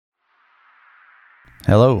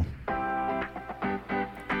Hello.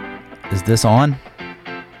 Is this on?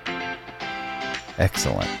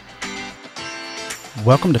 Excellent.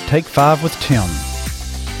 Welcome to Take 5 with Tim.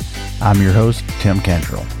 I'm your host, Tim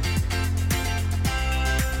Cantrell.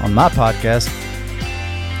 On my podcast,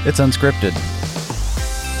 it's unscripted.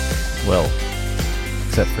 Well,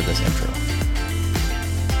 except for this intro.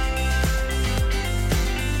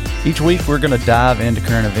 Each week we're going to dive into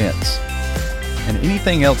current events and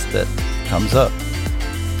anything else that comes up.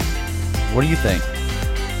 What do you think?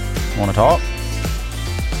 Want to talk?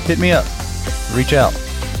 Hit me up. Reach out.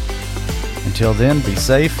 Until then, be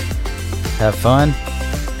safe, have fun,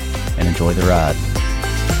 and enjoy the ride.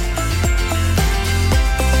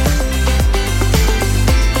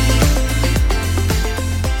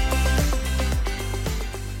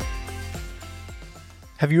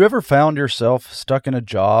 Have you ever found yourself stuck in a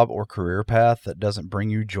job or career path that doesn't bring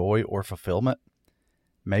you joy or fulfillment?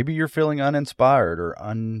 Maybe you're feeling uninspired or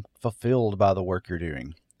unfulfilled by the work you're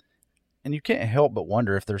doing, and you can't help but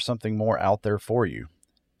wonder if there's something more out there for you.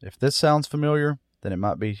 If this sounds familiar, then it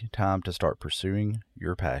might be time to start pursuing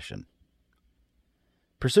your passion.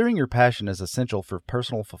 Pursuing your passion is essential for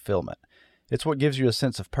personal fulfillment. It's what gives you a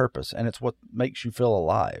sense of purpose, and it's what makes you feel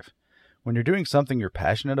alive. When you're doing something you're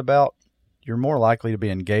passionate about, you're more likely to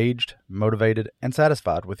be engaged, motivated, and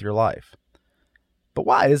satisfied with your life. But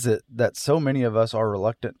why is it that so many of us are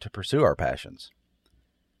reluctant to pursue our passions?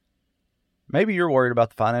 Maybe you're worried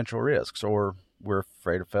about the financial risks, or we're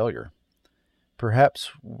afraid of failure.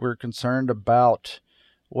 Perhaps we're concerned about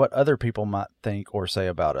what other people might think or say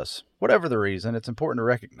about us. Whatever the reason, it's important to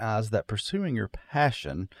recognize that pursuing your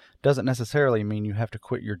passion doesn't necessarily mean you have to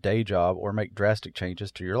quit your day job or make drastic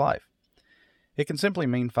changes to your life. It can simply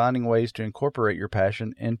mean finding ways to incorporate your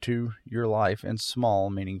passion into your life in small,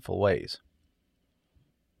 meaningful ways.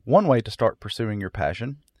 One way to start pursuing your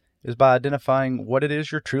passion is by identifying what it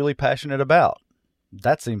is you're truly passionate about.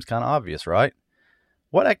 That seems kind of obvious, right?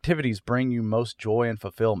 What activities bring you most joy and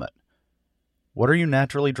fulfillment? What are you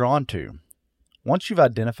naturally drawn to? Once you've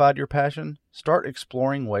identified your passion, start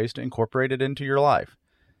exploring ways to incorporate it into your life.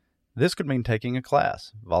 This could mean taking a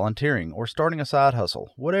class, volunteering, or starting a side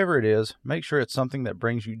hustle. Whatever it is, make sure it's something that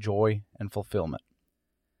brings you joy and fulfillment.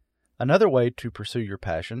 Another way to pursue your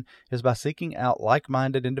passion is by seeking out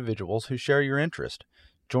like-minded individuals who share your interest.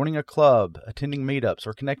 Joining a club, attending meetups,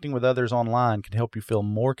 or connecting with others online can help you feel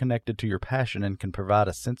more connected to your passion and can provide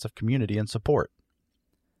a sense of community and support.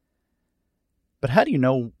 But how do you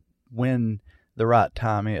know when the right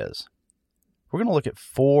time is? We're going to look at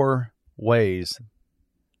 4 ways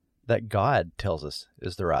that God tells us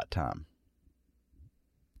is the right time.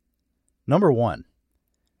 Number 1,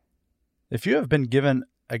 if you have been given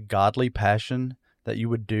a godly passion that you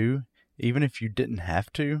would do even if you didn't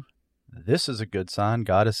have to, this is a good sign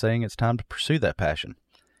God is saying it's time to pursue that passion.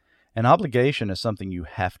 An obligation is something you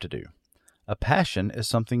have to do. A passion is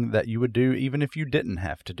something that you would do even if you didn't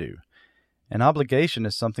have to do. An obligation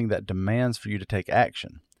is something that demands for you to take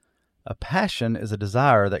action. A passion is a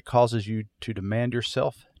desire that causes you to demand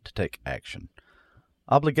yourself to take action.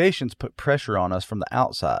 Obligations put pressure on us from the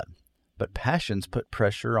outside, but passions put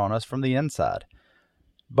pressure on us from the inside.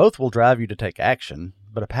 Both will drive you to take action,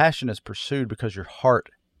 but a passion is pursued because your heart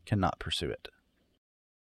cannot pursue it.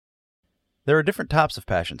 There are different types of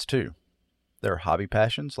passions too. There are hobby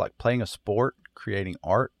passions like playing a sport, creating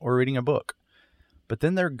art, or reading a book. But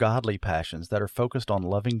then there are godly passions that are focused on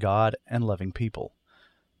loving God and loving people.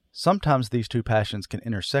 Sometimes these two passions can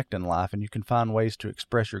intersect in life, and you can find ways to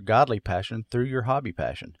express your godly passion through your hobby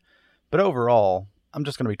passion. But overall, I'm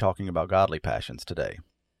just going to be talking about godly passions today.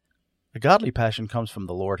 A godly passion comes from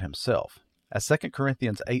the Lord himself. As 2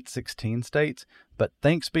 Corinthians 8:16 states, "But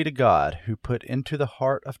thanks be to God, who put into the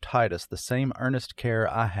heart of Titus the same earnest care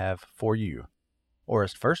I have for you." Or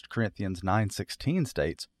as 1 Corinthians 9:16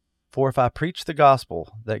 states, "For if I preach the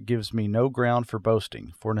gospel, that gives me no ground for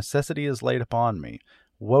boasting, for necessity is laid upon me.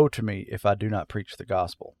 Woe to me if I do not preach the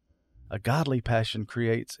gospel." A godly passion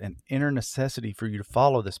creates an inner necessity for you to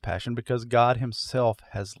follow this passion because God himself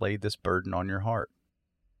has laid this burden on your heart.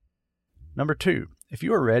 Number 2, if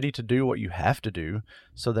you are ready to do what you have to do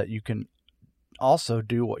so that you can also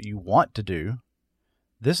do what you want to do,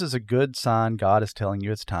 this is a good sign God is telling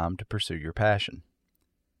you it's time to pursue your passion.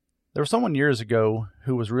 There was someone years ago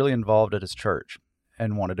who was really involved at his church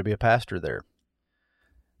and wanted to be a pastor there.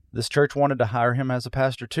 This church wanted to hire him as a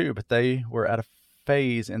pastor too, but they were at a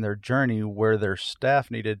phase in their journey where their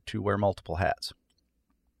staff needed to wear multiple hats.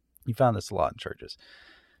 You find this a lot in churches.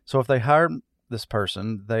 So if they hired this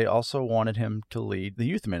person, they also wanted him to lead the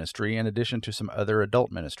youth ministry in addition to some other adult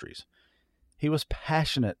ministries. He was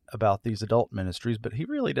passionate about these adult ministries, but he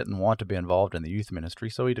really didn't want to be involved in the youth ministry,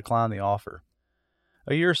 so he declined the offer.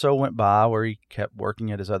 A year or so went by where he kept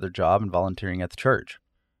working at his other job and volunteering at the church.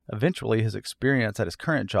 Eventually, his experience at his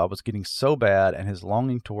current job was getting so bad and his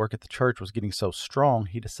longing to work at the church was getting so strong,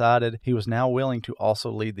 he decided he was now willing to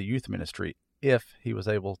also lead the youth ministry if he was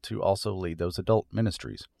able to also lead those adult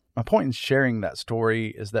ministries. My point in sharing that story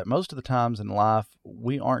is that most of the times in life,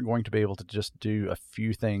 we aren't going to be able to just do a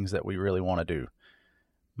few things that we really want to do.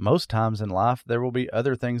 Most times in life, there will be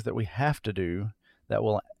other things that we have to do that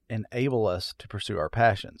will enable us to pursue our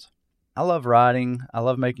passions. I love writing. I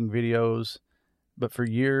love making videos. But for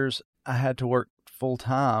years, I had to work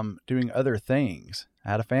full-time doing other things.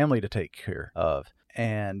 I had a family to take care of.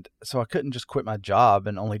 And so I couldn't just quit my job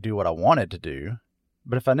and only do what I wanted to do.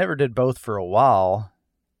 But if I never did both for a while,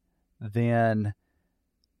 then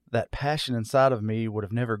that passion inside of me would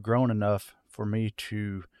have never grown enough for me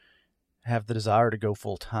to have the desire to go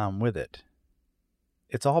full-time with it.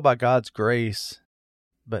 It's all by God's grace,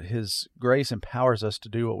 but His grace empowers us to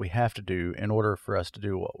do what we have to do in order for us to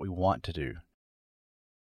do what we want to do.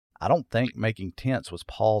 I don't think making tents was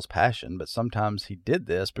Paul's passion, but sometimes he did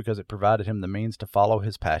this because it provided him the means to follow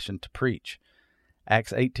his passion to preach.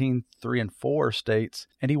 Acts 18:3-4 states,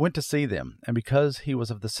 "And he went to see them, and because he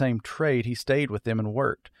was of the same trade, he stayed with them and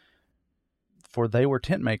worked. For they were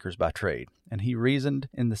tent makers by trade, and he reasoned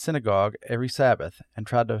in the synagogue every Sabbath and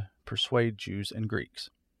tried to persuade Jews and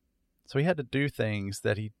Greeks." So he had to do things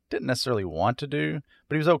that he didn't necessarily want to do,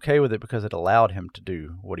 but he was okay with it because it allowed him to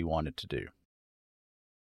do what he wanted to do.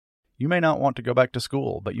 You may not want to go back to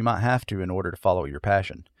school, but you might have to in order to follow your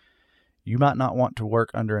passion. You might not want to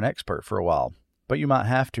work under an expert for a while, but you might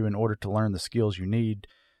have to in order to learn the skills you need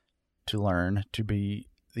to learn to be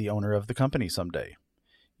the owner of the company someday.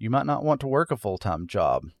 You might not want to work a full-time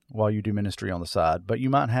job while you do ministry on the side, but you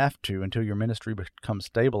might have to until your ministry becomes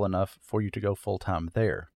stable enough for you to go full-time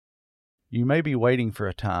there. You may be waiting for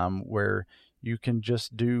a time where you can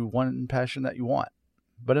just do one passion that you want,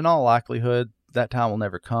 but in all likelihood, that time will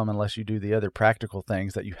never come unless you do the other practical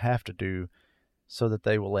things that you have to do so that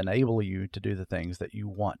they will enable you to do the things that you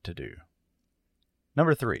want to do.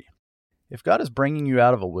 Number 3, if God is bringing you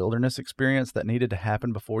out of a wilderness experience that needed to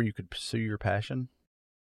happen before you could pursue your passion,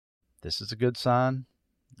 this is a good sign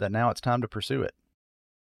that now it's time to pursue it.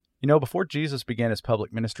 You know, before Jesus began his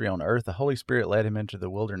public ministry on earth, the Holy Spirit led him into the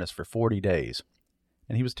wilderness for 40 days,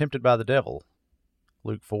 and he was tempted by the devil,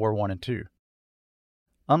 Luke 4:1-2.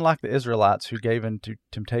 Unlike the Israelites who gave in to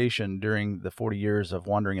temptation during the 40 years of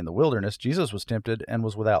wandering in the wilderness, Jesus was tempted and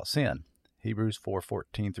was without sin, Hebrews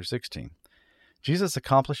 4:14-16. Jesus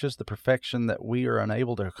accomplishes the perfection that we are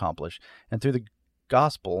unable to accomplish, and through the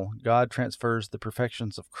gospel, God transfers the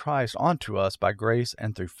perfections of Christ onto us by grace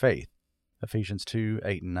and through faith, Ephesians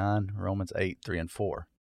 2:8-9, Romans 8:3-4.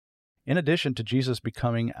 In addition to Jesus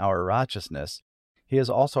becoming our righteousness, he is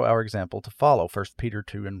also our example to follow, 1 Peter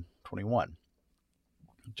 2:21.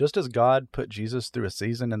 Just as God put Jesus through a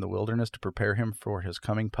season in the wilderness to prepare him for his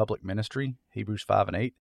coming public ministry, Hebrews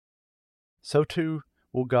 5:8, so too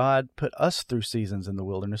will God put us through seasons in the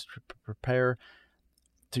wilderness to prepare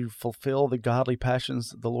to fulfill the godly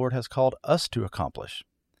passions the Lord has called us to accomplish.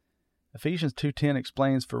 Ephesians 2:10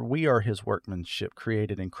 explains, "For we are his workmanship,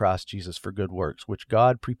 created in Christ Jesus for good works, which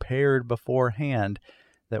God prepared beforehand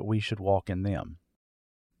that we should walk in them."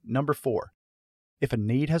 Number 4, if a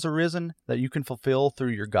need has arisen that you can fulfill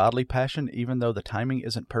through your godly passion, even though the timing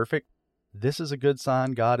isn't perfect, this is a good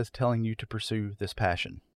sign God is telling you to pursue this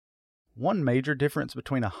passion. One major difference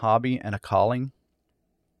between a hobby and a calling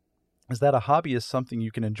is that a hobby is something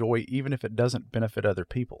you can enjoy even if it doesn't benefit other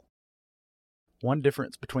people. One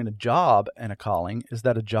difference between a job and a calling is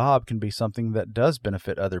that a job can be something that does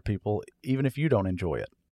benefit other people even if you don't enjoy it.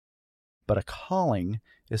 But a calling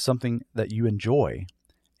is something that you enjoy,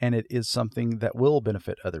 and it is something that will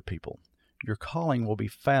benefit other people. Your calling will be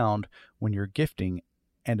found when your gifting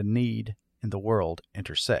and a need in the world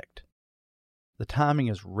intersect. The timing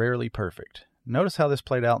is rarely perfect. Notice how this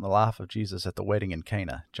played out in the life of Jesus at the wedding in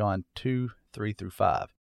Cana, John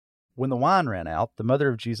 2:3-5. When the wine ran out, the mother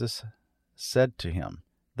of Jesus said to him,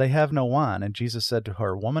 "They have no wine." And Jesus said to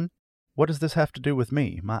her, "Woman, what does this have to do with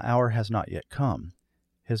me? My hour has not yet come."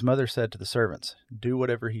 His mother said to the servants, "Do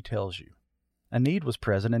whatever he tells you." A need was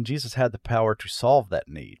present, and Jesus had the power to solve that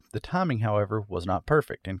need. The timing, however, was not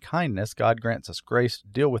perfect. In kindness, God grants us grace to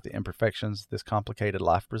deal with the imperfections this complicated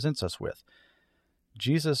life presents us with.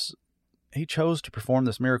 Jesus, he chose to perform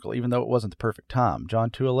this miracle even though it wasn't the perfect time. John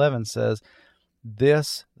 2:11 says,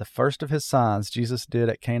 "This, the first of his signs, Jesus did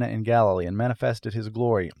at Cana in Galilee and manifested his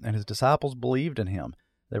glory, and his disciples believed in him.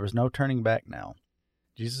 There was no turning back now."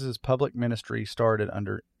 Jesus' public ministry started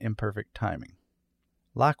under imperfect timing.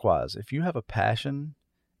 Likewise, if you have a passion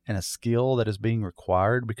and a skill that is being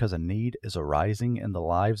required because a need is arising in the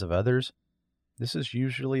lives of others, this is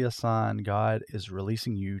usually a sign God is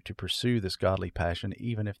releasing you to pursue this godly passion,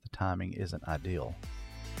 even if the timing isn't ideal.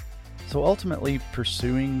 So ultimately,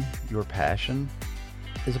 pursuing your passion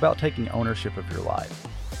is about taking ownership of your life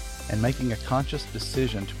and making a conscious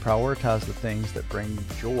decision to prioritize the things that bring you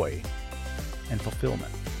joy and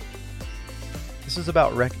fulfillment. This is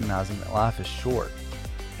about recognizing that life is short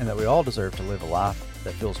and that we all deserve to live a life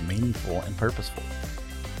that feels meaningful and purposeful.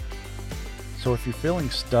 So if you're feeling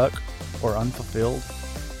stuck or unfulfilled,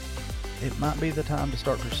 it might be the time to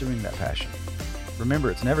start pursuing that passion.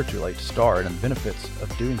 Remember, it's never too late to start, and the benefits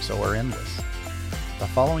of doing so are endless. By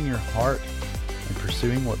following your heart and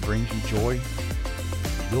pursuing what brings you joy,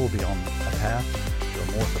 you'll be on a path to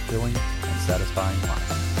a more fulfilling and satisfying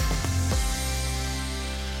life.